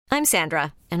I'm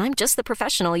Sandra, and I'm just the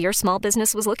professional your small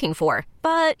business was looking for.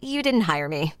 But you didn't hire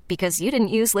me because you didn't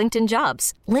use LinkedIn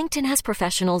Jobs. LinkedIn has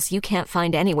professionals you can't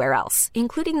find anywhere else,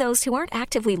 including those who aren't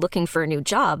actively looking for a new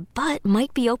job, but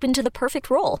might be open to the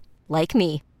perfect role, like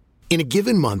me. In a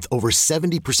given month, over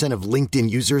 70% of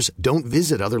LinkedIn users don't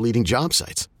visit other leading job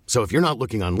sites. So if you're not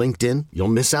looking on LinkedIn, you'll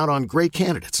miss out on great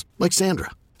candidates like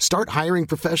Sandra. Start hiring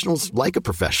professionals like a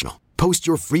professional. Post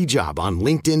your free job on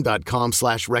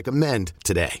linkedin.com/recommend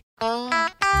today.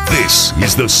 This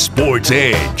is the Sports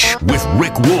Edge with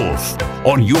Rick Wolf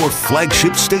on your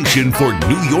flagship station for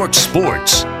New York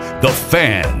sports. The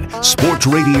Fan, Sports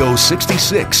Radio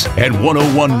 66 and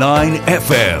 101.9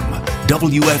 FM,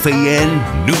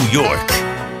 WFAN, New York.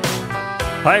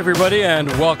 Hi, everybody, and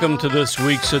welcome to this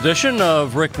week's edition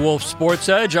of Rick Wolf Sports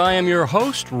Edge. I am your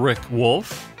host, Rick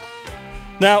Wolf.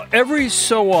 Now, every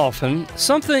so often,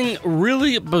 something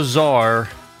really bizarre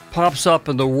pops up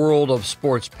in the world of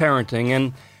sports parenting,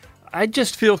 and I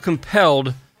just feel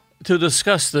compelled to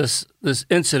discuss this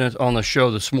incident on the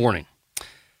show this morning.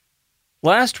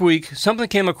 Last week, something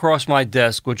came across my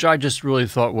desk which I just really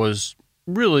thought was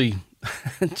really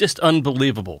just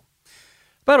unbelievable.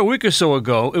 About a week or so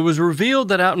ago, it was revealed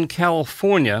that out in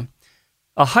California,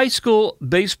 a high school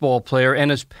baseball player and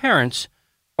his parents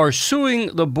are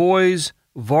suing the boys'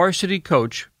 varsity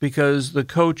coach because the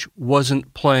coach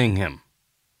wasn't playing him.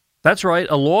 That's right,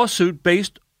 a lawsuit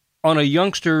based on a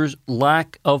youngster's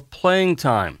lack of playing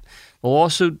time. The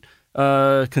lawsuit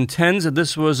contends that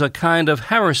this was a kind of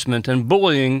harassment and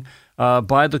bullying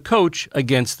by the coach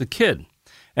against the kid.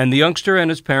 And the youngster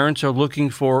and his parents are looking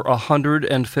for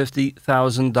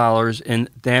 $150,000 in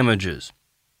damages.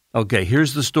 Okay,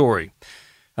 here's the story.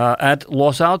 At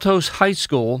Los Altos High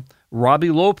School,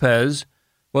 Robbie Lopez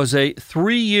was a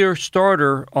 3-year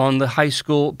starter on the high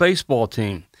school baseball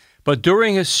team. But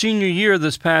during his senior year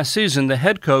this past season, the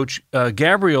head coach,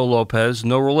 Gabriel Lopez,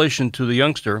 no relation to the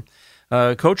youngster,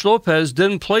 Coach Lopez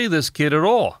didn't play this kid at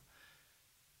all.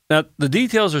 Now, the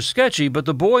details are sketchy, but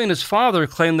the boy and his father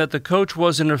claim that the coach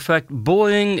was in effect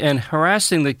bullying and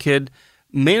harassing the kid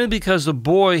mainly because the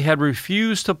boy had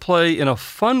refused to play in a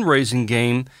fundraising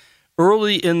game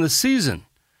early in the season.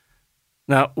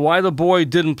 Now, why the boy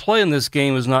didn't play in this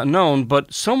game is not known,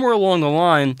 but somewhere along the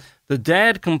line, the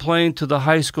dad complained to the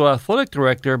high school athletic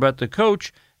director about the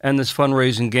coach and this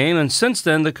fundraising game, and since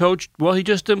then, the coach, well, he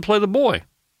just didn't play the boy.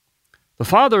 The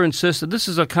father insists that this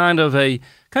is a kind of a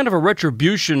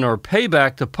retribution or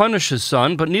payback to punish his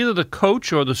son, but neither the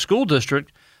coach or the school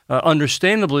district,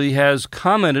 understandably, has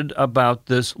commented about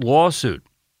this lawsuit.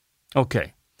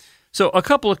 Okay, so a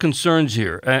couple of concerns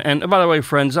here. And by the way,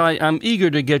 friends, I'm eager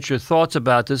to get your thoughts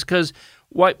about this because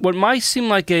what might seem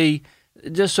like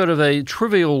just sort of a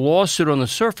trivial lawsuit on the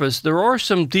surface, there are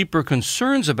some deeper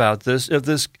concerns about this if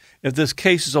this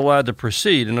case is allowed to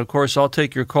proceed. And, of course, I'll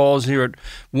take your calls here at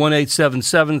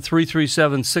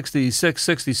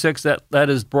 1-877-337-6666. That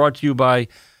is brought to you by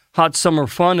Hot Summer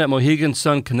Fun at Mohegan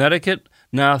Sun, Connecticut,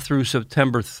 now through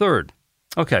September 3rd.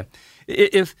 Okay.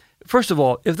 First of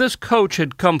all, if this coach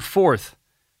had come forth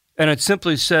and had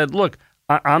simply said, look,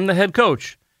 I'm the head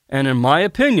coach, and in my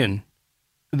opinion,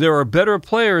 there are better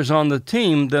players on the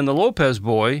team than the Lopez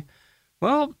boy,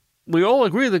 well, we all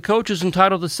agree the coach is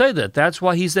entitled to say that. That's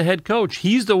why he's the head coach.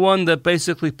 He's the one that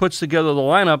basically puts together the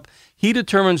lineup. He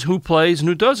determines who plays and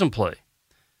who doesn't play.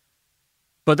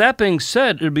 But that being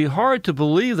said, it'd be hard to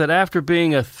believe that after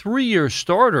being a 3-year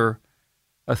starter,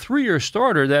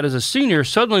 that as a senior,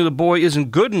 suddenly the boy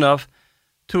isn't good enough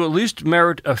to at least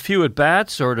merit a few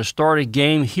at-bats or to start a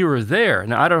game here or there.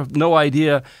 Now, I have no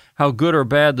idea how good or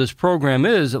bad this program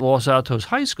is at Los Altos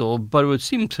High School, but it would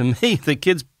seem to me if the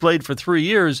kids played for 3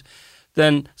 years,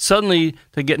 then suddenly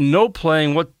to get no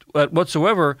playing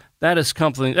whatsoever, that is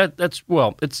something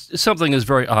something is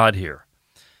very odd here.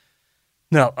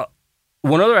 Now,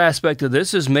 one other aspect of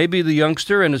this is maybe the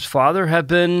youngster and his father have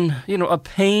been, a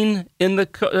pain in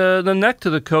the neck to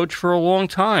the coach for a long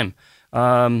time.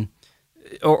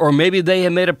 Or maybe they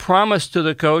had made a promise to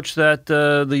the coach that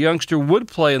the youngster would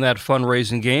play in that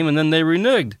fundraising game, and then they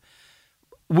reneged.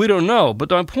 We don't know.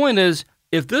 But my point is,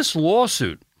 if this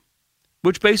lawsuit,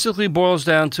 which basically boils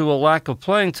down to a lack of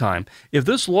playing time, if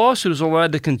this lawsuit is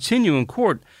allowed to continue in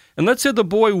court, and let's say the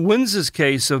boy wins his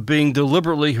case of being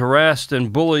deliberately harassed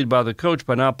and bullied by the coach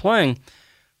by not playing,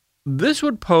 this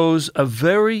would pose a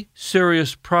very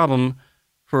serious problem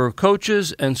for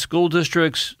coaches and school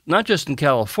districts, not just in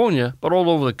California, but all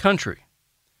over the country.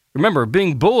 Remember,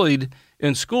 being bullied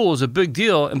in school is a big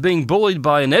deal, and being bullied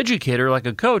by an educator like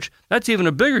a coach, that's even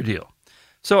a bigger deal.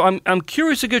 So I'm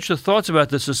curious to get your thoughts about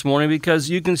this morning because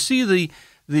you can see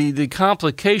the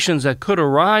complications that could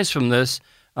arise from this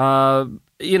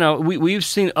We've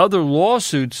seen other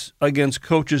lawsuits against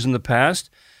coaches in the past.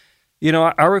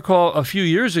 I recall a few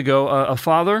years ago, a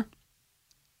father,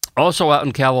 also out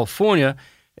in California,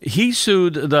 he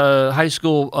sued the high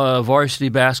school varsity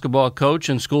basketball coach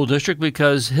and school district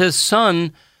because his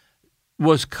son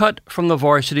was cut from the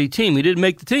varsity team. He didn't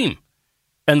make the team.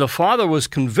 And the father was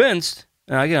convinced,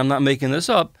 and again, I'm not making this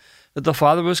up, that the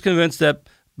father was convinced that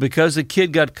because the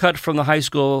kid got cut from the high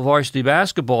school varsity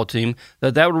basketball team,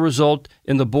 that would result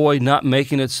in the boy not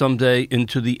making it someday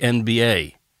into the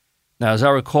NBA. Now, as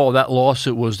I recall, that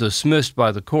lawsuit was dismissed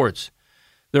by the courts.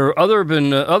 There have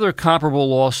been other comparable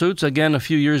lawsuits. Again, a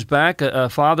few years back, a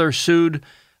father sued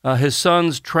his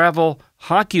son's travel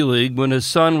hockey league when his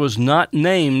son was not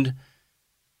named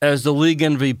as the league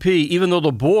MVP, even though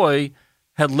the boy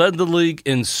had led the league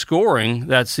in scoring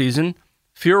that season.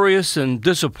 Furious and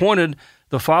disappointed,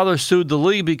 the father sued the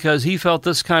league because he felt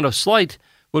this kind of slight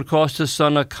would cost his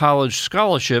son a college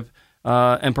scholarship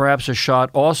and perhaps a shot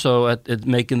also at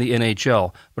making the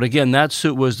NHL. But again, that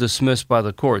suit was dismissed by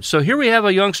the courts. So here we have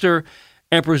a youngster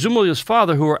and presumably his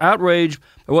father who are outraged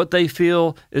by what they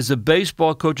feel is the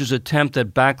baseball coach's attempt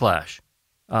at backlash.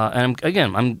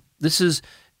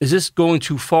 Is this going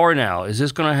too far now? Is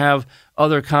this going to have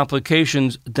other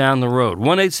complications down the road?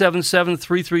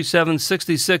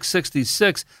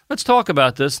 1-877-337-6666. Let's talk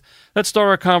about this. Let's start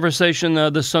our conversation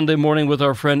this Sunday morning with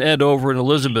our friend Ed over in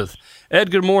Elizabeth. Ed,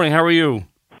 good morning. How are you?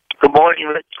 Good morning,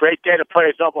 Rick. Great day to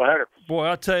play a doubleheader. Boy,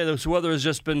 I'll tell you, this weather has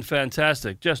just been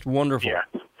fantastic. Just wonderful. Yeah.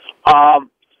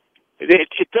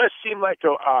 It does seem like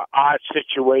odd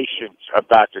situations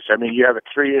about this. I mean, you have a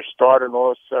 3-year starter, and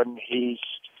all of a sudden he's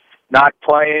not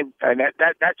playing, and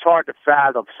that's hard to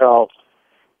fathom. So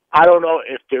I don't know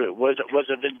if there was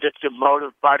a vindictive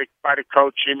motive by the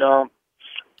coach in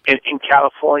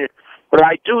California, but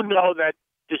I do know that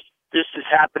this has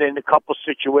happened in a couple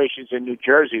situations in New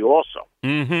Jersey also.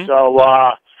 Mm-hmm. So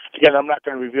again, I'm not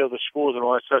going to reveal the schools and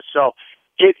all that stuff. So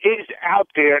it is out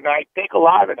there, and I think a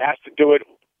lot of it has to do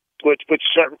with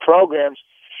certain programs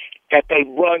that they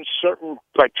run, certain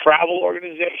like travel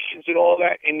organizations and all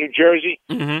that in New Jersey,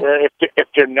 mm-hmm. where if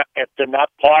they're not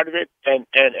part of it, and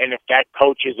if that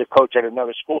coach is a coach at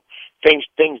another school, things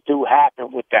do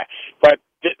happen with that. But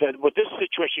with this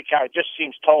situation, it just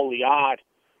seems totally odd.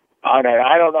 On it,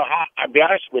 I don't know how. I'll be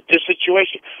honest with this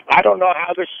situation. I don't know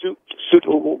how this suit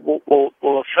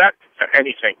will affect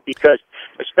anything, because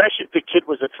especially if the kid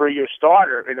was a 3-year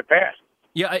starter in the past.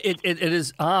 Yeah, it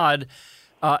is odd.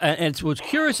 And what's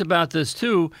curious about this,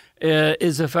 too,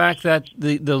 is the fact that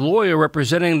the lawyer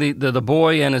representing the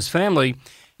boy and his family,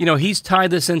 he's tied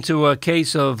this into a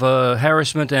case of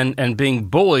harassment and being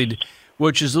bullied,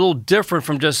 which is a little different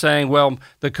from just saying, well,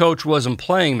 the coach wasn't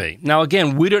playing me. Now,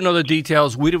 again, we don't know the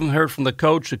details. We haven't heard from the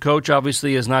coach. The coach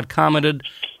obviously has not commented.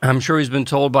 I'm sure he's been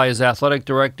told by his athletic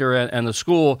director and the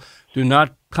school, do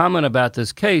not comment about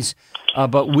this case.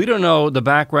 But we don't know the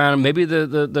background. Maybe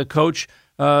the coach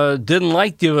didn't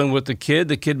like dealing with the kid.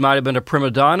 The kid might have been a prima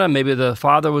donna. Maybe the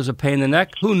father was a pain in the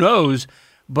neck. Who knows?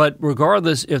 But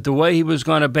regardless, if the way he was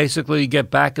going to basically get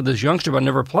back at this youngster by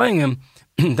never playing him,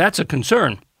 that's a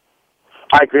concern.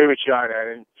 I agree with you on that.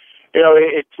 And,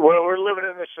 we're living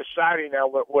in a society now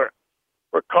where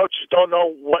coaches don't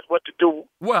know what to do.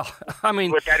 Well, I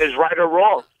mean, if that is right or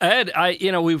wrong. Ed,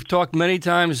 we've talked many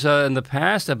times in the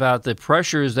past about the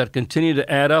pressures that continue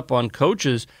to add up on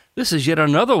coaches. This is yet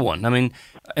another one. I mean,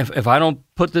 if I don't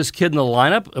put this kid in the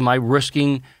lineup, am I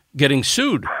risking getting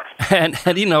sued? And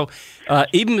even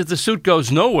if the suit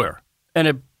goes nowhere, and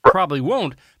it probably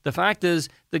won't, the fact is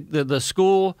the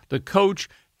school, the coach,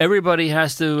 everybody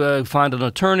has to find an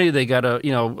attorney. They got to,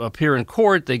 appear in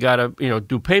court. They got to,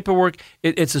 do paperwork.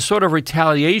 It's a sort of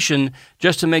retaliation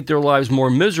just to make their lives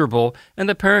more miserable. And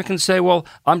the parent can say, "Well,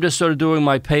 I'm just sort of doing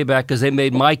my payback because they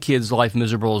made my kid's life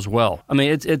miserable as well." I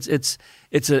mean, it's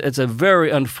a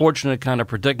very unfortunate kind of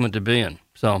predicament to be in.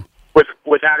 So,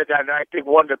 without a doubt, and I think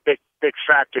one of the big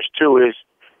factors too is,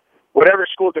 whatever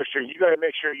school district, you got to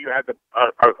make sure you have a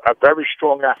very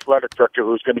strong athletic director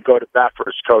who's going to go to bat for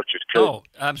his coaches. Oh,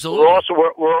 absolutely.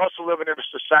 We're also living in a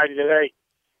society today.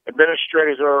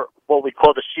 Administrators are what we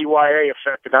call the CYA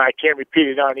effect, and I can't repeat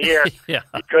it on the air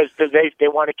because they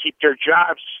want to keep their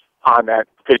jobs on that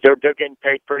because they're getting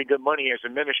paid pretty good money as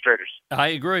administrators. I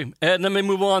agree. Ed, let me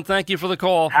move on. Thank you for the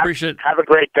call. Appreciate it. Have a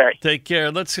great day. Take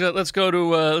care. Let's go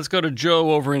to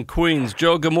Joe over in Queens.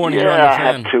 Joe, good morning. Yeah, You're on the I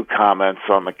fan. have two comments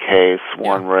on the case.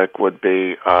 One, Rick, would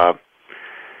be, I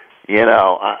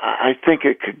think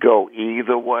it could go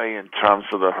either way in terms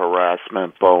of the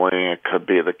harassment, bullying. It could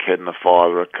be the kid and the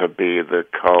father. It could be the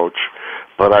coach.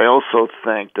 But I also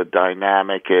think the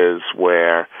dynamic is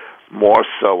where more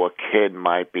so a kid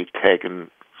might be taking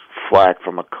flack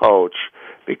from a coach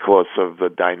because of the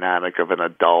dynamic of an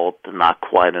adult, not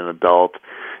quite an adult.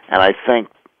 And I think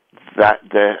that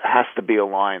there has to be a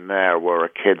line there where a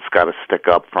kid's got to stick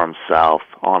up for himself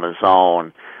on his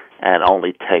own and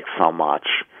only take so much,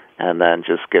 and then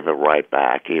just give it right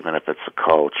back, even if it's a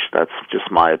coach. That's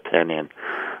just my opinion.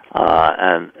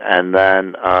 And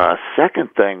then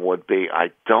second thing would be, I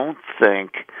don't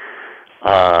think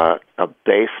a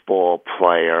baseball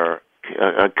player,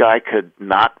 a guy could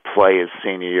not play his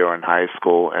senior year in high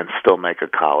school and still make a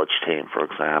college team, for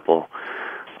example.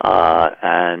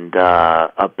 And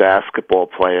a basketball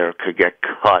player could get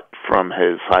cut from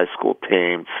his high school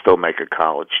team, still make a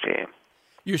college team.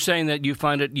 You're saying that you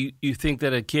find it, you think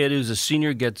that a kid who's a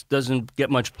senior doesn't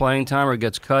get much playing time or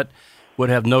gets cut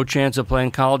would have no chance of playing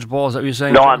college ball? Is that what you're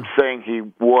saying? No, I'm saying he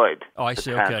would. Oh, I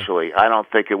see. Potentially. Okay. I don't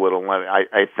think it would eliminate.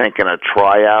 I think in a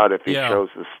tryout, if he shows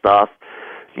his stuff,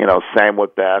 same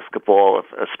with basketball.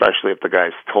 Especially if the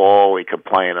guy's tall, he can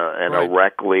play in a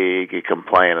rec league. He can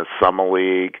play in a summer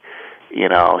league.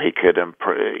 He could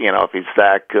improve. If he's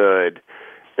that good,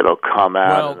 it'll come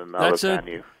out in another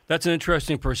venue. That's an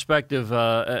interesting perspective,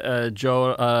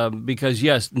 Joe, because,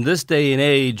 yes, in this day and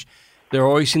age, there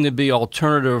always seem to be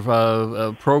alternative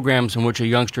programs in which a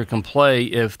youngster can play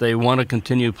if they want to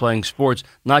continue playing sports.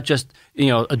 Not just,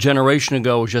 a generation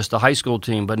ago it was just a high school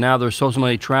team, but now there's so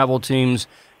many travel teams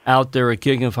out there. A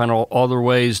kid can find all other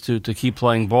ways to keep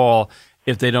playing ball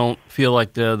if they don't feel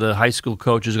like the high school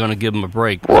coach is going to give them a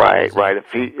break. Right.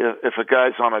 If a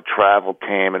guy's on a travel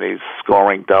team and he's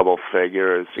scoring double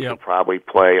figures, he can probably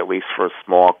play at least for a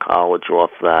small college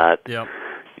off that. Yep.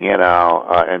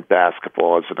 In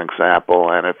basketball as an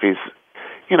example, and if he's,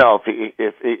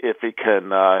 if he can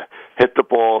hit the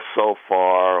ball so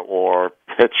far or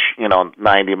pitch,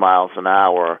 90 miles an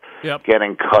hour,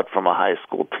 getting cut from a high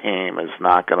school team is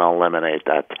not going to eliminate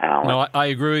that talent. No, I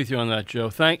agree with you on that,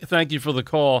 Joe. Thank you for the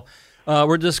call.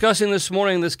 We're discussing this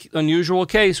morning this unusual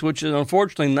case, which is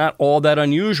unfortunately not all that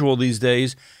unusual these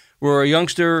days, where a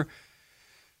youngster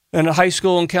in a high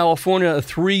school in California, a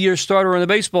 3-year starter on the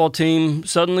baseball team,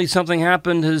 suddenly something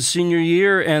happened his senior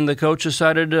year, and the coach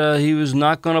decided he was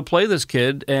not going to play this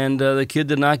kid, and the kid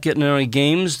did not get in any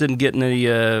games, didn't get any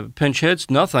pinch hits,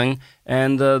 nothing,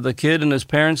 and the kid and his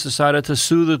parents decided to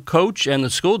sue the coach and the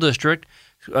school district,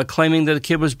 claiming that the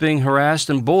kid was being harassed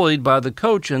and bullied by the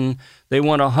coach, and they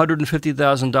won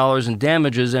 $150,000 in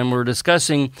damages, and we're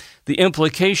discussing the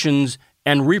implications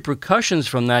and repercussions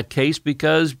from that case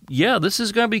because, this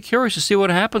is going to be curious to see what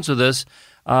happens with this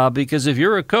because if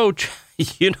you're a coach,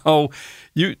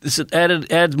 this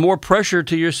adds more pressure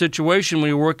to your situation when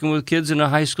you're working with kids in a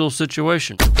high school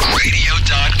situation.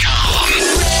 Radio.com.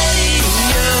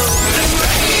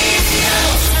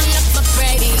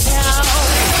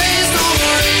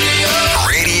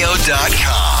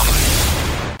 Radio.com.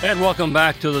 And welcome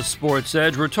back to the Sports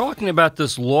Edge. We're talking about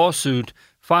this lawsuit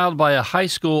filed by a high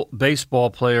school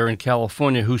baseball player in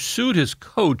California who sued his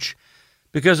coach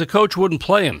because the coach wouldn't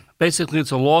play him. Basically,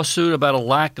 it's a lawsuit about a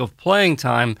lack of playing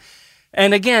time.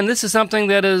 And again, this is something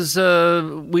that is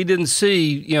we didn't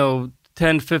see,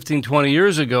 10, 15, 20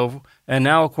 years ago. And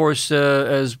now, of course,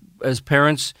 as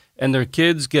parents and their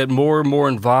kids get more and more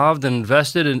involved and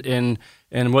invested in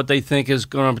what they think is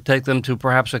going to take them to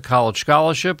perhaps a college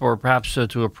scholarship or perhaps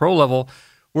to a pro level,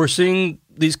 we're seeing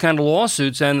these kind of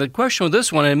lawsuits. And the question with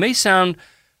this one, it may sound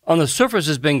on the surface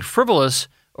as being frivolous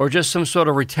or just some sort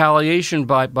of retaliation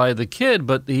by the kid,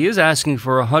 but he is asking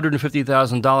for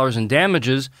 $150,000 in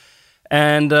damages.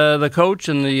 And the coach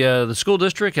and the school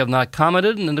district have not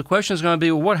commented. And the question is going to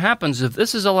be, well, what happens if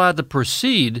this is allowed to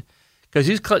proceed? Because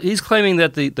he's claiming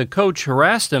that the coach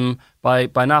harassed him by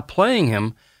not playing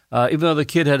him, even though the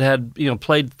kid had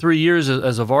played 3 years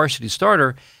as a varsity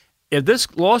starter. If this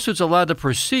lawsuit's allowed to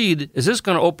proceed, is this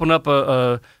going to open up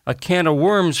a can of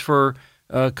worms for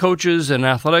coaches and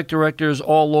athletic directors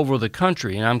all over the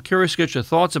country? And I'm curious to get your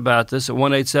thoughts about this at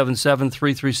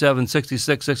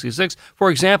 1-877-337-6666. For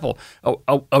example,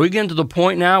 are we getting to the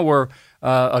point now where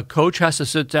a coach has to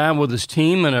sit down with his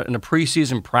team in a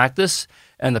preseason practice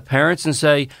and the parents and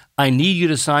say, I need you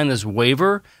to sign this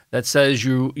waiver that says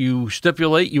you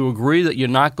stipulate, you agree that you're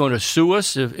not going to sue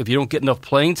us if you don't get enough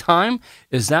playing time?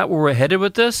 Is that where we're headed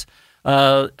with this?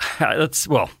 Let's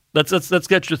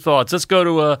get your thoughts. Let's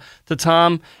go to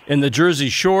Tom in the Jersey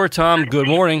Shore. Tom, good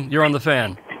morning. You're on the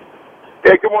Fan.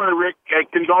 Hey, good morning, Rick.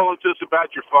 Condolences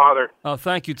about your father. Oh,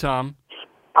 thank you, Tom.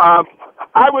 I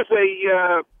was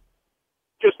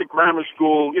just a grammar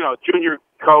school, junior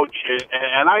coach,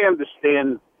 and I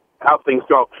understand how things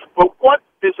go. But what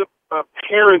is a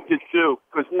parent to do?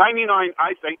 Because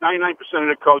I think 99% of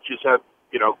the coaches have,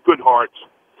 good hearts.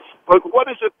 But what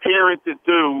is a parent to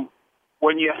do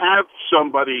when you have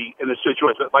somebody in a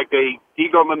situation like a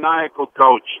egomaniacal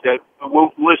coach that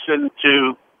won't listen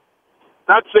to,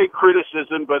 not say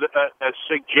criticism, but a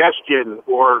suggestion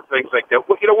or things like that?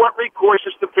 Well, what recourse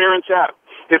does the parents have?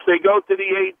 If they go to the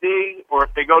AD or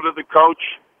if they go to the coach,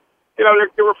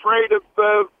 they're afraid of,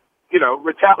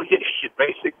 retaliation,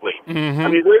 basically. Mm-hmm. I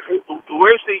mean,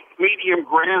 where's the medium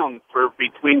ground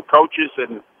between coaches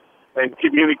and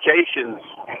communications?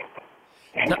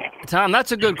 Tom,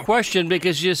 that's a good question,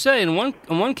 because you say in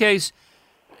one case,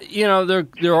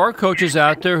 there are coaches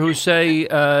out there who say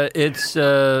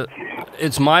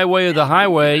it's my way or the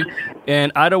highway,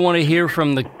 and I don't want to hear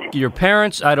from your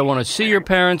parents. I don't want to see your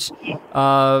parents.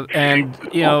 And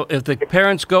if the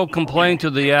parents go complain to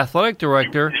the athletic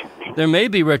director, there may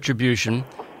be retribution.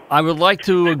 I would like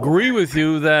to agree with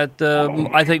you that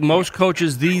I think most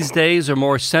coaches these days are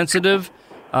more sensitive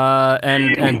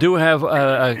and do have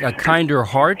a kinder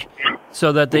heart,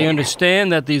 so that they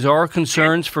understand that these are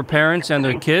concerns for parents and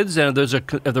their kids. And if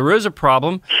there is a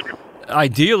problem,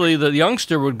 ideally the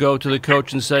youngster would go to the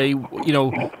coach and say,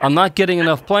 I'm not getting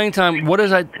enough playing time. What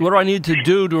do I need to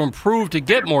do to improve to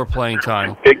get more playing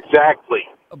time? Exactly.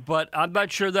 But I'm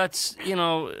not sure that's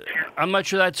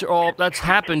that's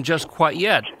happened just quite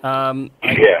yet.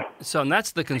 So and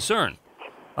that's the concern.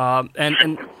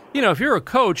 And if you're a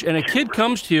coach and a kid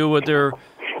comes to you with their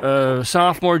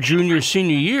sophomore, junior,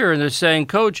 senior year, and they're saying,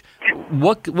 Coach,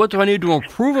 what do I need to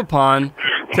improve upon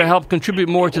to help contribute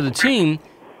more to the team?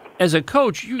 As a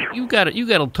coach, you got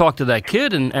to talk to that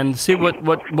kid and see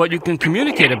what you can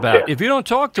communicate about. If you don't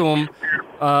talk to him,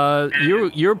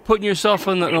 you're putting yourself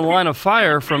in the line of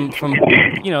fire from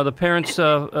the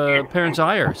parents'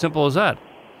 ire. Simple as that.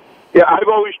 Yeah, I've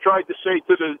always tried to say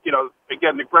to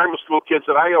the grammar school kids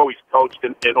that I always coached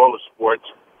in all the sports,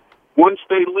 once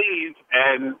they leave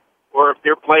or if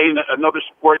they're playing another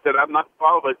sport that I'm not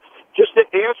involved with, just to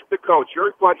ask the coach,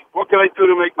 what can I do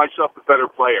to make myself a better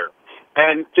player?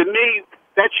 And to me,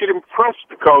 that should impress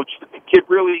the coach that the kid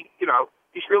really,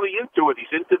 he's really into it.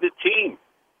 He's into the team.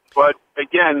 But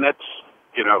again, that's,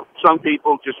 some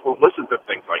people just won't listen to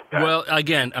things like that. Well,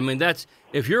 again, I mean, that's,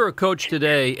 if you're a coach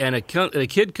today and a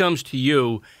kid comes to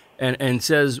you and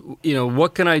says,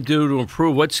 what can I do to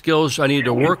improve? What skills I need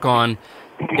to work on?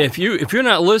 If you're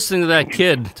not listening to that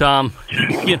kid, Tom,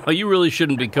 you really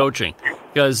shouldn't be coaching,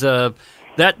 because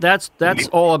that's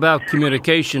all about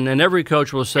communication, and every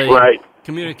coach will say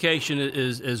communication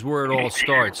is where it all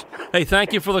starts. Hey,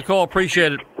 thank you for the call.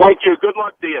 Appreciate it. Thank you. Good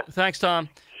luck to you. Thanks, Tom.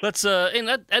 Let's and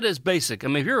that is basic. I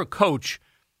mean, if you're a coach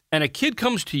and a kid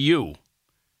comes to you,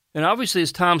 and obviously,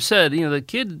 as Tom said, the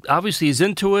kid obviously is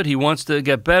into it. He wants to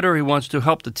get better. He wants to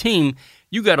help the team.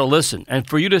 You got to listen. And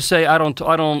for you to say, I don't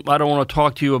want to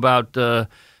talk to you about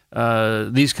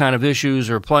these kind of issues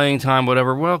or playing time,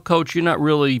 whatever. Well, coach, you're not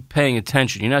really paying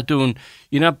attention.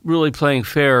 You're not really playing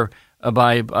fair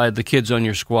by the kids on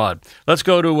your squad. Let's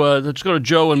go to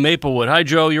Joe in Maplewood. Hi,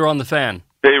 Joe. You're on the Fan.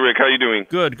 Hey, Rick. How you doing?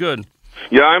 Good.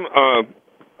 Yeah, I'm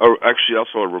actually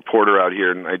also a reporter out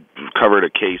here, and I covered a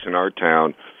case in our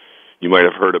town you might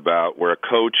have heard about, where a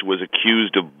coach was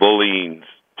accused of bullying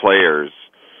players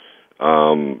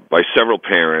by several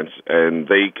parents, and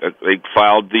they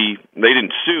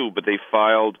didn't sue, but they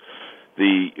filed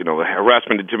the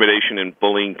harassment, intimidation, and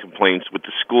bullying complaints with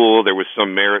the school. There was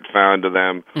some merit found to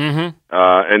them,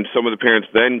 and some of the parents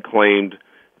then claimed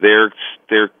their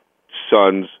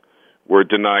sons were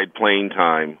denied playing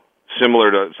time,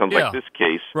 similar to something like this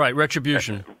case. Right,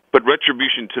 retribution. But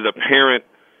retribution to the parent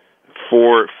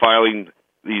for filing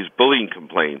these bullying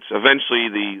complaints. Eventually,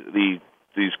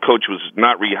 the coach was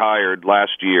not rehired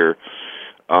last year,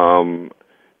 and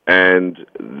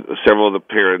several of the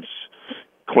parents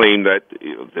claimed that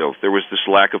there was this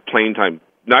lack of playing time,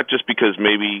 not just because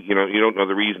maybe you don't know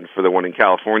the reason for the one in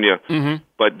California,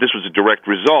 but this was a direct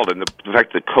result, and the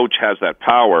fact that the coach has that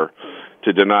power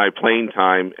to deny playing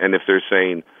time, and if they're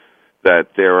saying that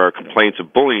there are complaints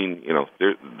of bullying,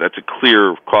 that's a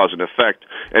clear cause and effect.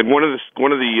 And one of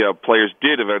the players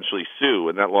did eventually sue,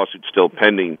 and that lawsuit's still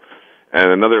pending.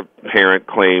 And another parent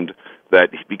claimed that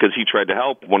because he tried to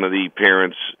help one of the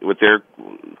parents with their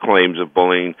claims of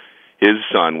bullying, his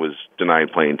son was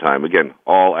denied playing time. Again,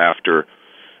 all after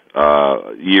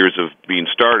years of being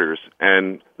starters.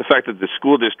 And the fact that the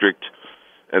school district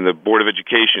and the Board of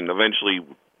Education eventually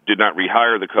did not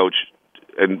rehire the coach,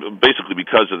 and basically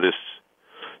because of this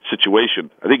situation,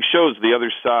 I think shows the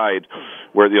other side,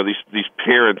 where these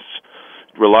parents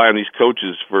rely on these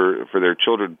coaches for their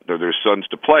children or their sons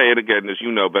to play. And again, as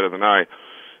you know better than I,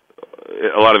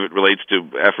 a lot of it relates to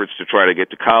efforts to try to get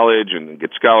to college and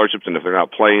get scholarships, and if they're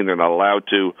not playing, they're not allowed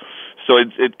to. So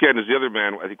again, as the other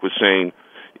man I think was saying,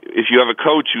 if you have a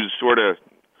coach who's sort of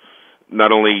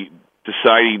not only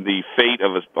deciding the fate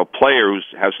of a player who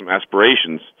has some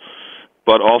aspirations,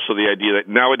 but also the idea that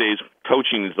nowadays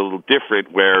coaching is a little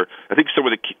different, where I think some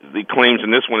of the claims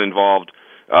in this one involved,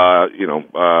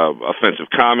 offensive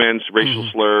comments, racial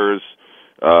slurs,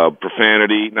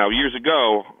 profanity. Now, years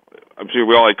ago, I'm sure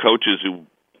we all had coaches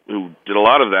who did a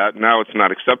lot of that. Now it's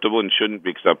not acceptable and shouldn't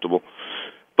be acceptable.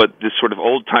 But this sort of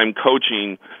old-time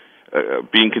coaching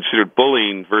being considered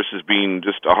bullying versus being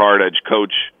just a hard-edged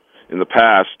coach in the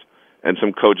past, and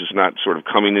some coaches not sort of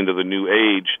coming into the new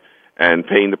age and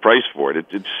paying the price for it.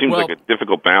 It seems like a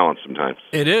difficult balance sometimes.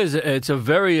 It is. It's a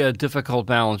very difficult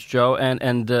balance, Joe.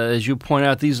 And as you point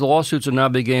out, these lawsuits are now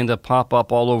beginning to pop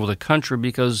up all over the country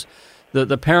because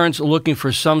the parents are looking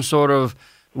for some sort of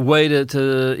way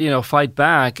to fight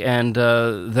back. And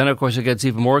then, of course, it gets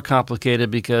even more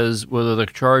complicated because whether the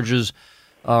charges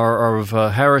are of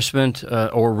harassment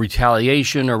or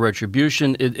retaliation or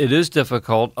retribution, it is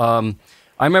difficult.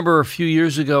 I remember a few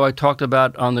years ago I talked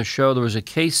about on the show there was a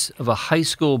case of a high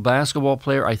school basketball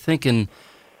player, I think in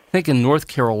North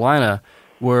Carolina,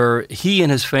 where he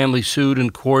and his family sued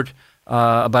in court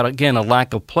about, again, a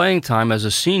lack of playing time as a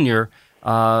senior.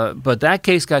 But that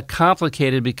case got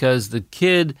complicated because the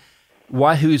kid,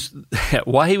 while he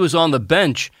was on the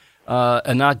bench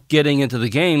and not getting into the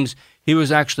games, he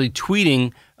was actually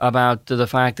tweeting about the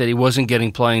fact that he wasn't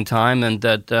getting playing time and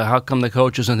that how come the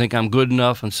coach doesn't think I'm good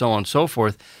enough and so on and so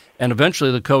forth. And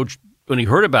eventually the coach, when he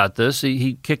heard about this,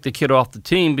 he kicked the kid off the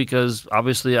team because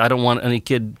obviously I don't want any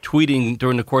kid tweeting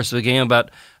during the course of the game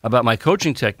about my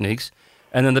coaching techniques.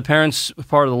 And then the parents,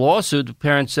 part of the lawsuit, the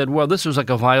parents said, well, this was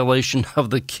like a violation of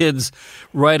the kid's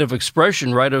right of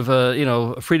expression, right of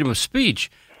freedom of speech.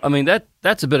 I mean,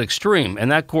 that's a bit extreme,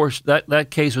 and that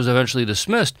case was eventually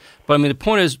dismissed. But, I mean, the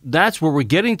point is that's where we're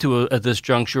getting to at this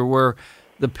juncture, where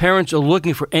the parents are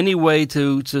looking for any way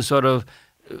to sort of,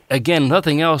 again,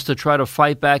 nothing else, to try to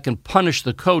fight back and punish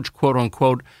the coach,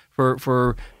 quote-unquote,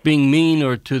 for being mean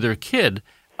or to their kid.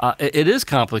 It is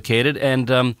complicated,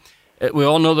 and we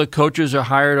all know that coaches are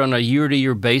hired on a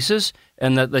year-to-year basis,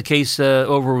 and that the case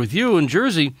over with you in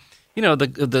Jersey,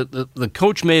 the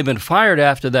coach may have been fired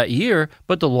after that year,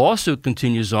 but the lawsuit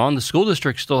continues on. The school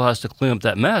district still has to clean up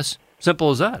that mess. Simple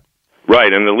as that.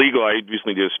 Right, and I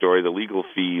recently did a story, the legal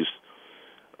fees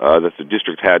that the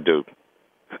district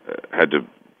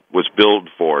was billed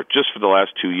for just for the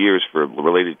last 2 years for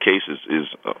related cases is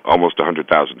almost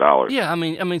 $100,000. Yeah, I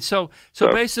mean, so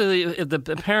basically, if the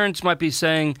parents might be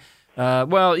saying, we're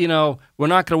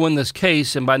not going to win this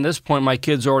case, and by this point my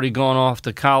kid's already gone off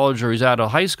to college or he's out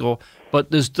of high school,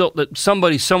 but there's still that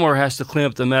somebody somewhere has to clean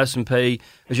up the mess and pay,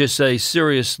 as you say,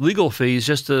 serious legal fees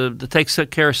just to take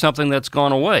care of something that's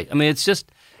gone away. I mean,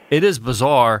 it is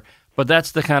bizarre, but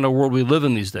that's the kind of world we live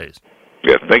in these days.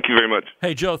 Yeah, thank you very much.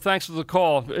 Hey, Joe, thanks for the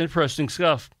call. Interesting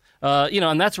stuff.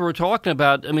 And that's what we're talking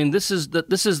about. I mean, this is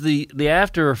the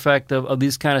after effect of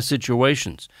these kind of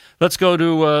situations. Let's go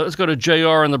to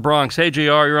JR in the Bronx. Hey,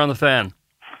 JR, you're on the Fan.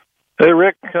 Hey,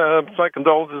 Rick. My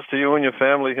condolences to you and your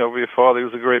family over your father. He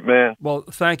was a great man. Well,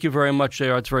 thank you very much,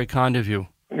 JR. It's very kind of you.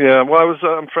 Yeah. Well,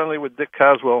 I'm friendly with Dick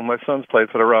Caswell. My son's played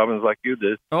for the Robins like you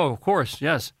did. Oh, of course.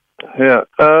 Yes. Yeah.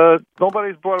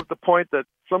 Nobody's brought up the point that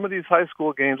some of these high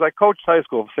school games. I coached high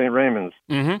school for St. Raymond's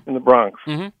in the Bronx.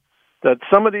 Mm-hmm. That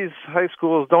some of these high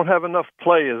schools don't have enough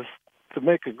players to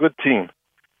make a good team.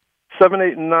 7,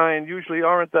 8, and 9 usually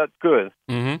aren't that good.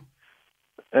 Mm-hmm.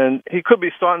 And he could be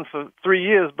starting for 3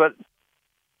 years, but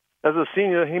as a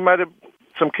senior,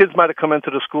 some kids might have come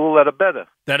into the school that are better.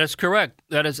 That is correct.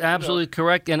 That is absolutely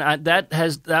correct. And I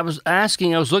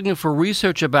was looking for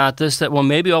research about this, that, well,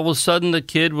 maybe all of a sudden the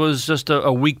kid was just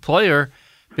a weak player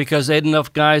because they had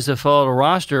enough guys that fell out of the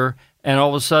roster, and all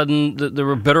of a sudden there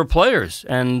were better players.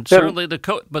 And certainly the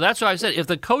coach, but that's what I said. If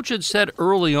the coach had said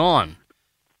early on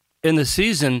in the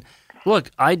season,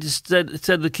 look, I just said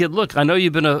to the kid, look, I know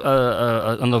you've been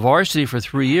on the varsity for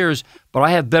 3 years, but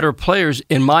I have better players,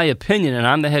 in my opinion, and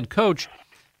I'm the head coach,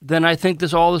 then I think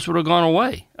all this would have gone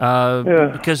away.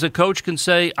 Because the coach can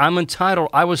say, I'm entitled,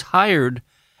 I was hired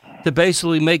to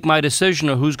basically make my decision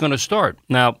of who's going to start.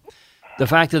 Now, the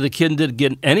fact that the kid didn't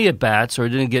get any at-bats or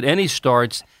didn't get any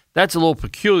starts, that's a little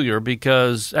peculiar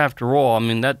because, after all, I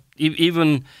mean, that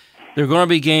even there are going to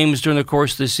be games during the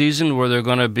course of the season where there are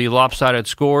going to be lopsided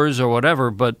scores or whatever,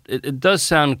 but it does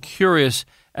sound curious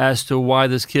as to why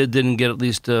this kid didn't get at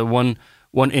least one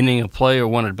inning of play or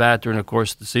one at-bat during the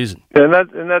course of the season. Yeah, in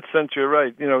that sense, you're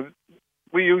right.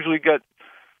 We usually get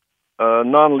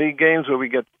non-league games where we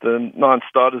get the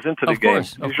non-starters into the game.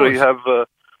 Usually you have,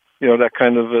 that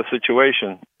kind of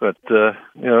situation. But,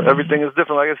 everything is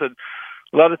different. Like I said,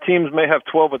 a lot of teams may have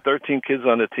 12 or 13 kids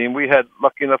on the team. We had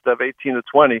lucky enough to have 18 to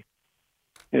 20,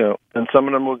 and some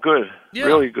of them were good,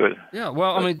 really good. Yeah,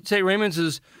 well, I mean, St. Raymond's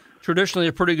is traditionally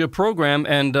a pretty good program,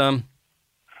 and, I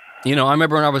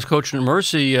remember when I was coaching at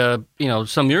Mercy,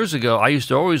 some years ago, I used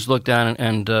to always look down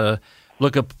and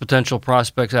look up potential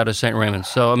prospects out of St. Raymond's.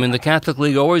 So, I mean, the Catholic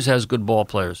League always has good ball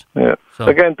players. Yeah. So,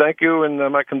 again, thank you, and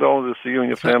my condolences to you and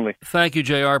your family. Thank you,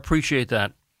 JR. Appreciate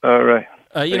that. All right.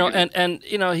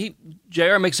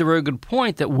 JR makes a very good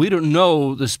point that we don't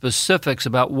know the specifics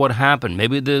about what happened.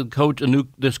 Maybe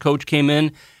this coach came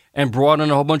in and brought in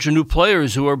a whole bunch of new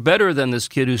players who are better than this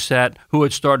kid who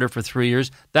had started for 3 years.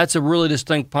 That's a really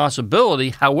distinct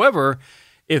possibility. However,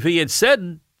 if he had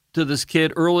said to this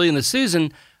kid early in the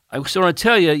season, I just want to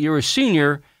tell you, you're a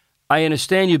senior. I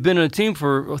understand you've been in a team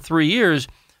for 3 years,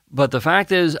 but the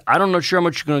fact is, I'm not sure how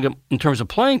much you're going to get in terms of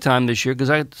playing time this year because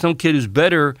I got some kid who's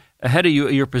better ahead of you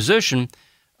at your position.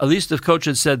 At least if coach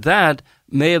had said that,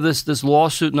 may have this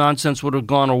lawsuit nonsense would have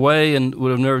gone away and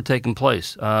would have never taken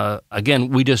place. Again,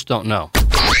 we just don't know. Radio.com.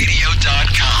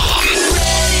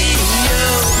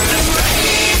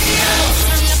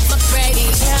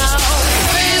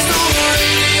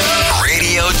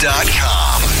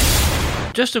 Radio.com.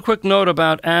 Just a quick note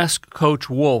about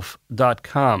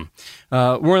AskCoachWolf.com.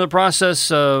 We're in the process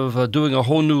of doing a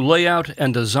whole new layout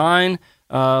and design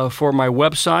for my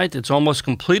website. It's almost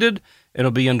completed.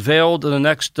 It'll be unveiled in the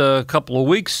next couple of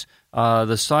weeks.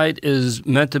 The site is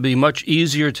meant to be much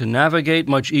easier to navigate,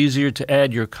 much easier to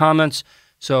add your comments.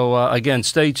 So, again,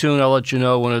 stay tuned. I'll let you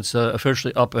know when it's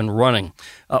officially up and running.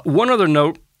 One other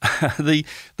note, the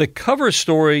cover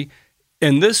story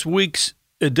in this week's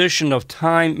edition of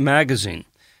Time Magazine,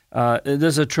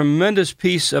 there's a tremendous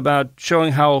piece about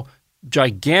showing how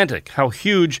gigantic, how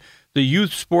huge the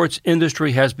youth sports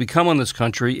industry has become in this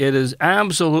country. It is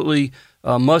absolutely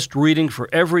must-reading for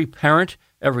every parent,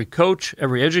 every coach,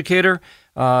 every educator.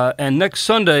 And next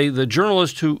Sunday, the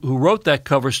journalist who wrote that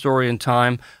cover story in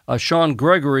Time, Sean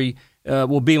Gregory,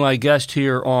 will be my guest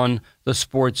here on The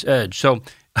Sports Edge. So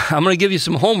I'm going to give you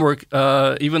some homework,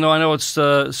 even though I know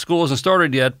school hasn't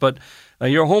started yet, but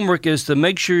your homework is to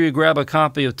make sure you grab a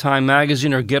copy of Time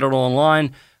Magazine or get it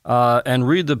online and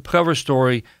read the cover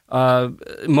story.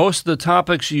 Most of the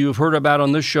topics you've heard about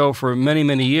on this show for many,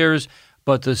 many years,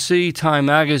 but to see Time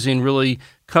Magazine really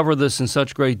cover this in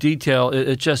such great detail,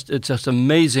 it's just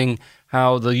amazing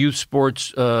how the youth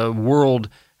sports world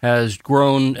has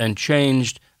grown and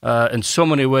changed in so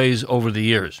many ways over the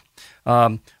years.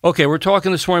 Okay, we're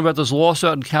talking this morning about this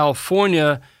lawsuit in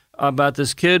California about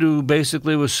this kid who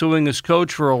basically was suing his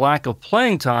coach for a lack of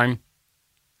playing time.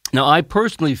 Now, I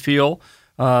personally feel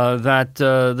that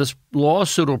this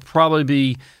lawsuit will probably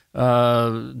be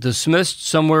dismissed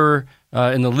somewhere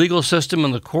in the legal system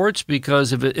in the courts,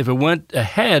 because if it went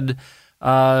ahead,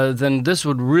 then this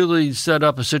would really set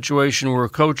up a situation where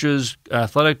coaches,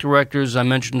 athletic directors, I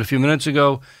mentioned a few minutes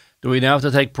ago, do we now have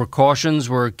to take precautions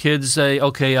where kids say,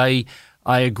 okay, I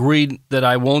agreed that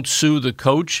I won't sue the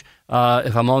coach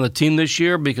if I'm on the team this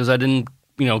year because I didn't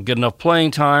get enough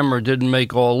playing time or didn't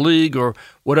make all league or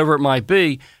whatever it might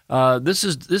be. This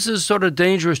is sort of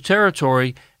dangerous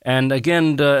territory. And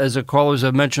again, as the callers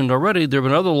have mentioned already, there have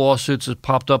been other lawsuits that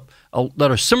popped up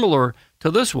that are similar to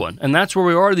this one. And that's where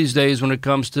we are these days when it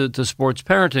comes to sports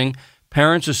parenting.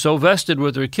 Parents are so vested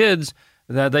with their kids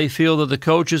that they feel that the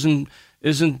coach isn't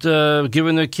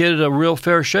giving their kid a real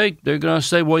fair shake. They're going to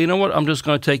say, well, you know what, I'm just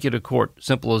going to take you to court.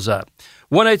 Simple as that.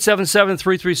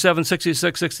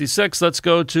 1-877-337-6666. Let's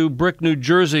go to Brick, New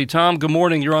Jersey. Tom, good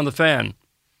morning. You're on the Fan.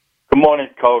 Good morning,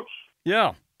 Coach.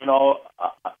 Yeah.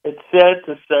 It's sad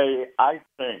to say, I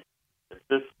think if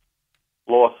this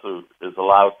lawsuit is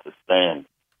allowed to stand.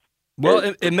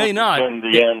 Well, it may not. In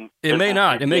the end, it may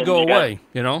not. It may go away,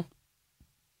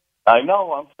 I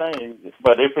know, I'm saying,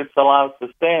 but if it's allowed to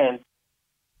stand,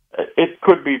 it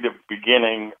could be the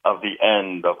beginning of the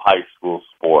end of high school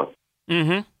sports.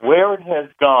 Mm-hmm. Where it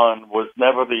has gone was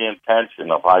never the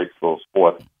intention of high school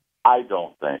sports, I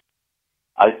don't think.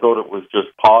 I thought it was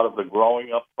just part of the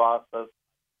growing up process.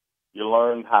 You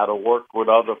learned how to work with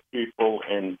other people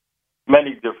in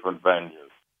many different venues,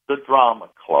 the drama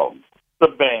club, the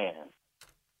band.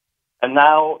 And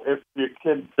now if your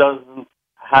kid doesn't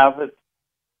have it,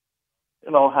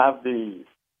 have the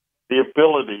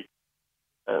ability,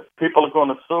 people are going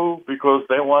to sue because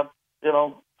they want,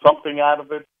 something out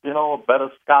of it, a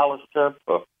better scholarship,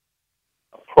 a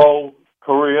pro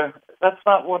career. That's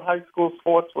not what high school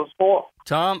sports was for.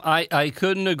 Tom, I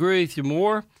couldn't agree with you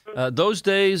more. Those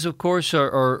days, of course,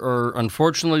 are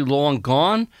unfortunately long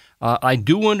gone. I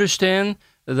do understand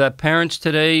that parents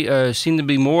today seem to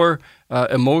be more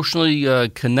emotionally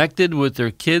connected with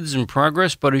their kids and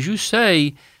progress. But as you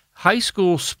say, high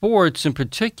school sports in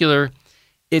particular,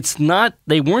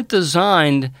 they weren't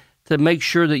designed to make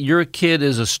sure that your kid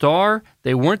is a star.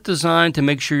 They weren't designed to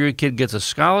make sure your kid gets a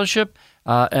scholarship.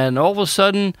 And all of a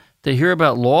sudden, to hear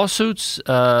about lawsuits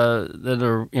that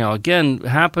are, again,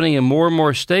 happening in more and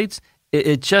more states,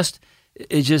 it just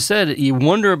said you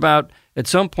wonder about at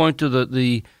some point to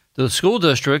the school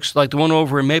districts, like the one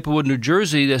over in Maplewood, New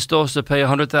Jersey, that still has to pay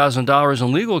 $100,000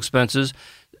 in legal expenses.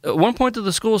 At one point,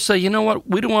 the schools say, you know what,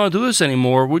 we don't want to do this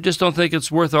anymore. We just don't think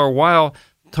it's worth our while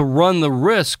to run the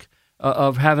risk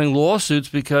of having lawsuits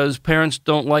because parents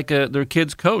don't like their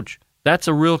kid's coach. That's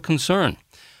a real concern.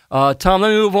 Tom, let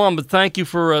me move on, but thank you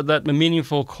for that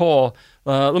meaningful call.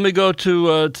 Let me go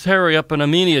to Terry up in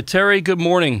Amenia. Terry, good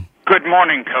morning. Good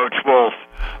morning, Coach Wolf.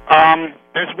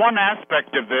 There's one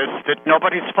aspect of this that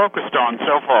nobody's focused on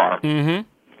so far. Mm-hmm.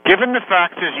 Given the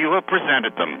facts as you have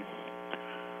presented them,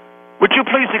 would you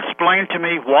please explain to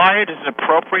me why it is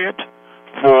appropriate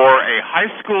for a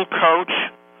high school coach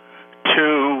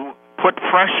to put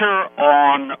pressure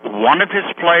on one of his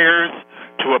players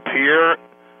to appear,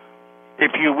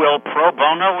 if you will, pro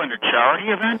bono in a charity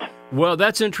event? Well,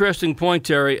 that's an interesting point,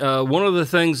 Terry. One of the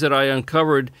things that I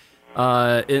uncovered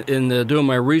in doing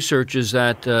my research is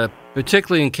that,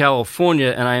 particularly in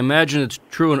California, and I imagine it's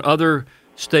true in other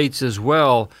states as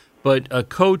well, but a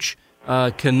coach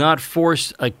cannot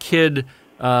force a kid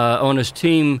on his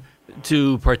team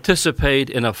to participate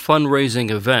in a fundraising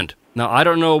event. Now, I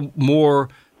don't know more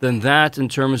than that in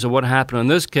terms of what happened in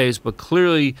this case, but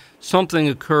clearly something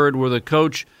occurred where the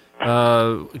coach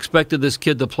expected this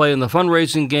kid to play in the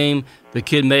fundraising game. The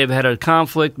kid may have had a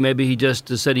conflict. Maybe he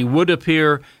just said he would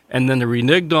appear, and then they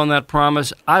reneged on that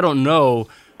promise. I don't know.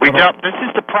 This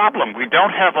is the problem. We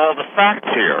don't have all the facts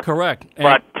here. Correct.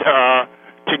 But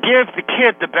to give the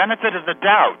kid the benefit of the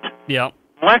doubt, yeah.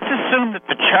 Let's assume that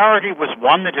the charity was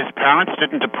one that his parents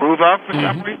didn't approve of for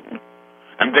some reason,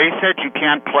 and they said you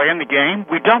can't play in the game.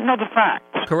 We don't know the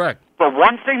facts. Correct. But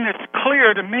one thing that's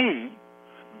clear to me,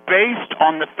 based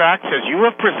on the facts as you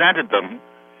have presented them,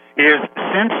 is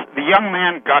since the young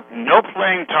man got no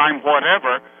playing time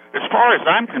whatever, as far as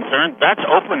I'm concerned, that's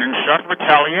open and shut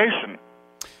retaliation.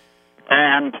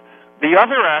 And the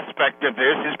other aspect of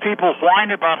this is people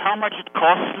whine about how much it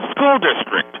costs the school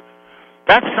district.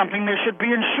 That's something they should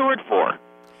be insured for.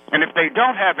 And if they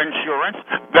don't have insurance,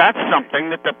 that's something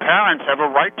that the parents have a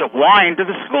right to whine to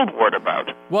the school board about.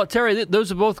 Well, Terry,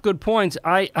 those are both good points.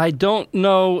 I don't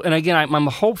know, and again, I'm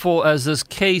hopeful as this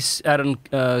case out in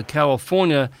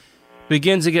California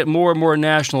begins to get more and more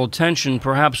national attention,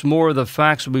 perhaps more of the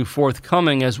facts will be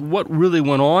forthcoming as what really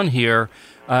went on here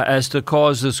as to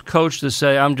cause this coach to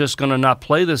say, I'm just going to not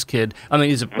play this kid. I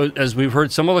mean, as we've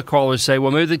heard some other callers say,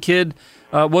 well, maybe the kid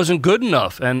wasn't good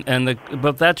enough,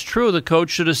 but that's true. The coach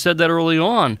should have said that early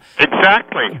on.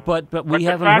 Exactly. But we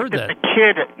haven't heard that. The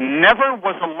kid never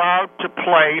was allowed to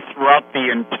play throughout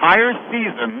the entire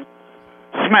season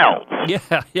smells.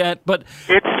 Yeah, but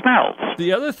it smells.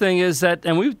 The other thing is that,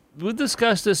 and we've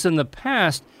discussed this in the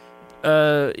past.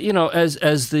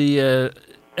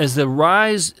 As the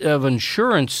rise of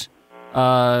insurance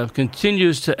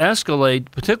continues to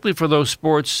escalate, particularly for those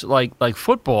sports like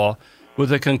football, with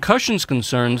the concussions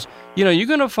concerns, you're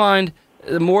going to find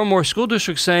more and more school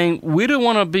districts saying, we don't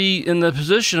want to be in the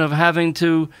position of having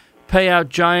to pay out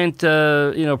giant,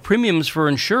 premiums for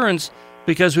insurance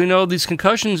because we know these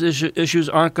concussions issues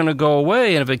aren't going to go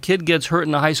away. And if a kid gets hurt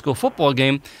in a high school football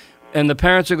game and the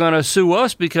parents are going to sue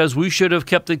us because we should have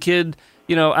kept the kid,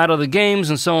 out of the games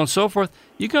and so on and so forth,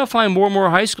 you're going to find more and more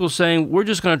high schools saying, we're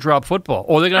just going to drop football.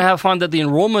 Or they're going to find that the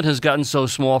enrollment has gotten so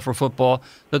small for football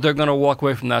that they're going to walk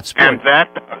away from that sport. And that,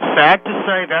 sad to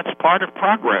say, that's part of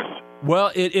progress.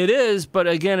 Well, it is, but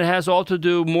again, it has all to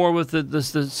do more with the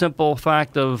simple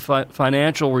fact of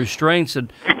financial restraints.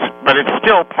 But it's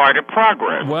still part of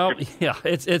progress. Well, yeah,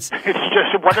 it's just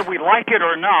whether we like it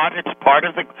or not, it's part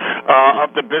of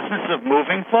the business of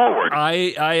moving forward.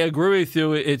 I agree with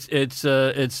you. It's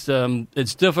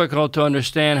difficult to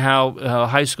understand how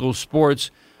high school sports,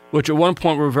 which at one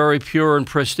point were very pure and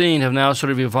pristine, have now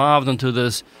sort of evolved into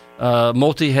this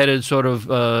multi-headed sort of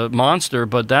monster.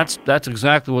 But that's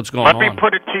exactly what's going on. Let me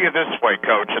put it to you this way,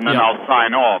 Coach, and then I'll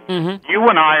sign off. Mm-hmm. You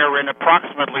and I are in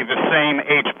approximately the same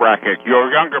age bracket.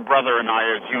 Your younger brother and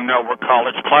I, as you know, were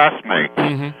college classmates.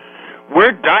 Mm-hmm.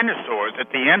 We're dinosaurs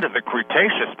at the end of the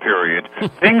Cretaceous period.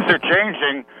 Things are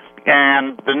changing,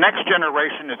 and the next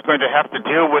generation is going to have to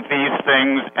deal with these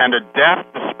things and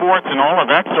adapt the sports and all of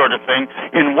that sort of thing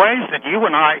in ways that you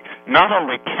and I not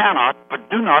only cannot, but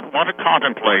do not want to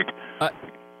contemplate.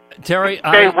 Terry,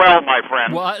 stay well, my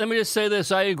friend. Well, let me just say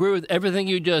this. I agree with everything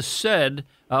you just said,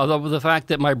 although with the fact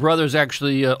that my brother's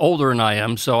actually older than I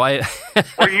am, so I...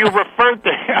 Well, you referred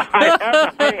to...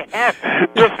 I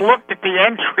have just looked at the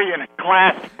entry in a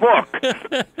class book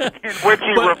in which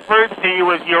he refers to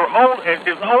you as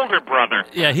his older brother.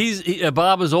 Yeah,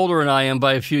 Bob is older than I am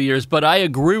by a few years, but I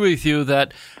agree with you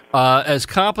that as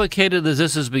complicated as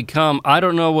this has become, I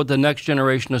don't know what the next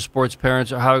generation of sports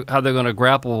parents, or how they're going to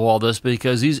grapple with all this,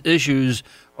 because these issues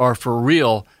are for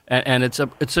real, and it's a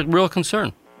real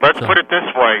concern. Let's put it this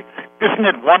way. Isn't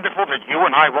it wonderful that you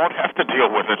and I won't have to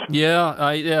deal with it? Yeah,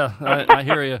 I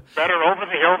hear you. Better over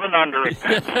the hill than under it.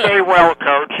 Stay well,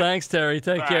 Coach. Thanks, Terry.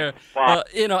 Take care. Bye.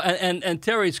 And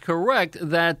Terry's correct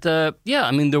that,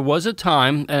 I mean, there was a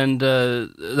time, and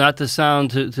not to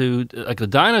sound to like a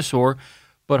dinosaur,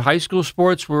 but high school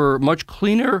sports were much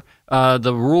cleaner.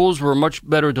 The rules were much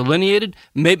better delineated.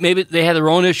 Maybe they had their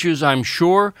own issues, I'm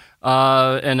sure,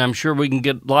 and I'm sure we can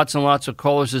get lots and lots of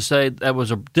callers to say that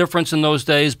was a difference in those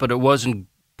days, but it wasn't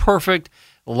perfect,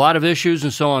 a lot of issues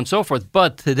and so on and so forth.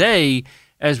 But today,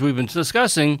 as we've been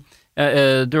discussing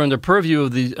during the purview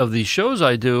of these shows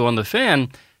I do on The Fan,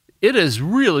 it is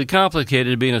really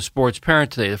complicated being a sports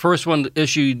parent today. The first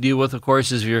issue you deal with, of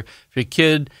course, is if your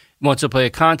kid wants to play a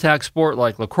contact sport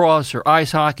like lacrosse or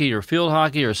ice hockey or field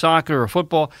hockey or soccer or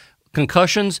football.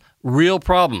 Concussions, real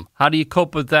problem. How do you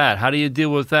cope with that? How do you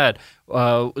deal with that?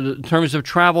 In terms of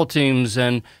travel teams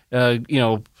and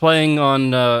playing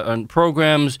on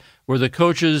programs where the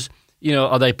coaches,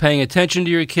 are they paying attention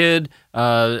to your kid?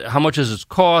 How much does it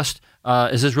cost?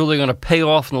 Is this really going to pay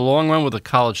off in the long run with a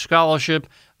college scholarship?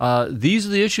 These are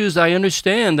the issues I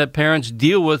understand that parents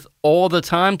deal with all the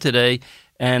time today.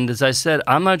 And as I said,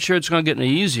 I'm not sure it's going to get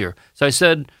any easier. So I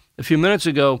said a few minutes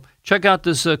ago, check out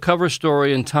this cover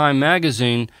story in Time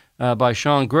Magazine by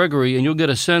Sean Gregory, and you'll get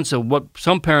a sense of what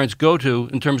some parents go to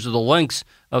in terms of the lengths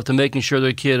to making sure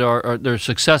their kid they're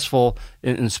successful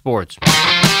in sports.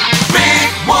 Rick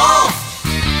Wolf,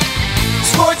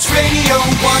 Sports Radio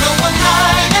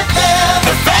 101.9 FM,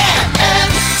 The Fan,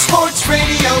 and Sports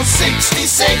Radio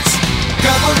 66,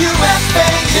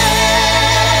 WFAN.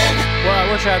 Well,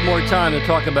 I wish I had more time to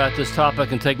talk about this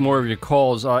topic and take more of your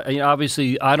calls.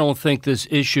 Obviously, I don't think this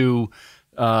issue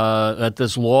that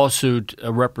this lawsuit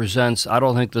represents, I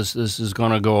don't think this is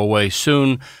going to go away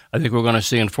soon. I think we're going to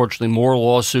see, unfortunately, more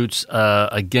lawsuits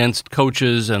against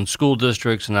coaches and school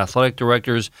districts and athletic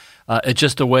directors. It's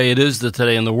just the way it is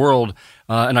today in the world.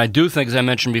 And I do think, as I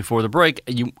mentioned before the break,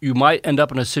 you might end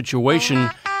up in a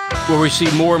situation where we see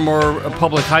more and more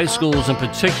public high schools in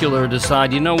particular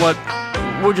decide, you know what,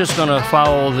 we're just going to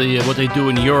follow what they do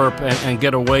in Europe and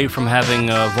get away from having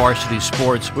varsity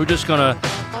sports. We're just going to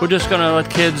let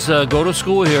kids go to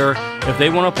school here. If they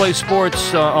want to play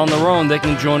sports on their own, they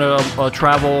can join a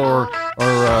travel or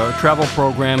travel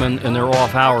program in their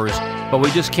off hours. But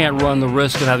we just can't run the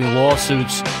risk of having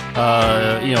lawsuits,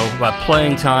 about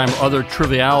playing time, other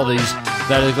trivialities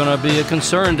that are going to be a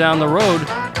concern down the road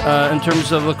in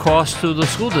terms of the cost to the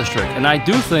school district. And I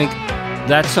do think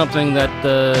that's something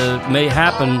that may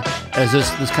happen as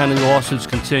this kind of lawsuits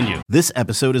continue. This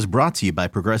episode is brought to you by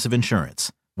Progressive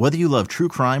Insurance. Whether you love true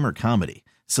crime or comedy,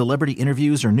 celebrity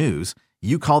interviews or news,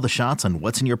 you call the shots on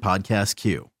what's in your podcast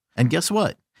queue. And guess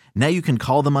what? Now you can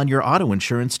call them on your auto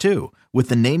insurance too with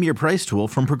the Name Your Price tool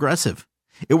from Progressive.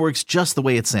 It works just the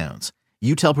way it sounds.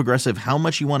 You tell Progressive how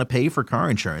much you want to pay for car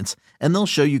insurance, and they'll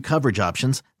show you coverage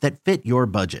options that fit your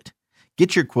budget.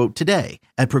 Get your quote today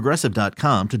at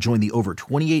Progressive.com to join the over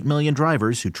 28 million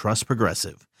drivers who trust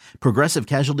Progressive. Progressive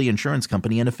Casualty Insurance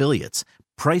Company and Affiliates.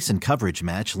 Price and coverage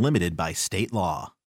match limited by state law.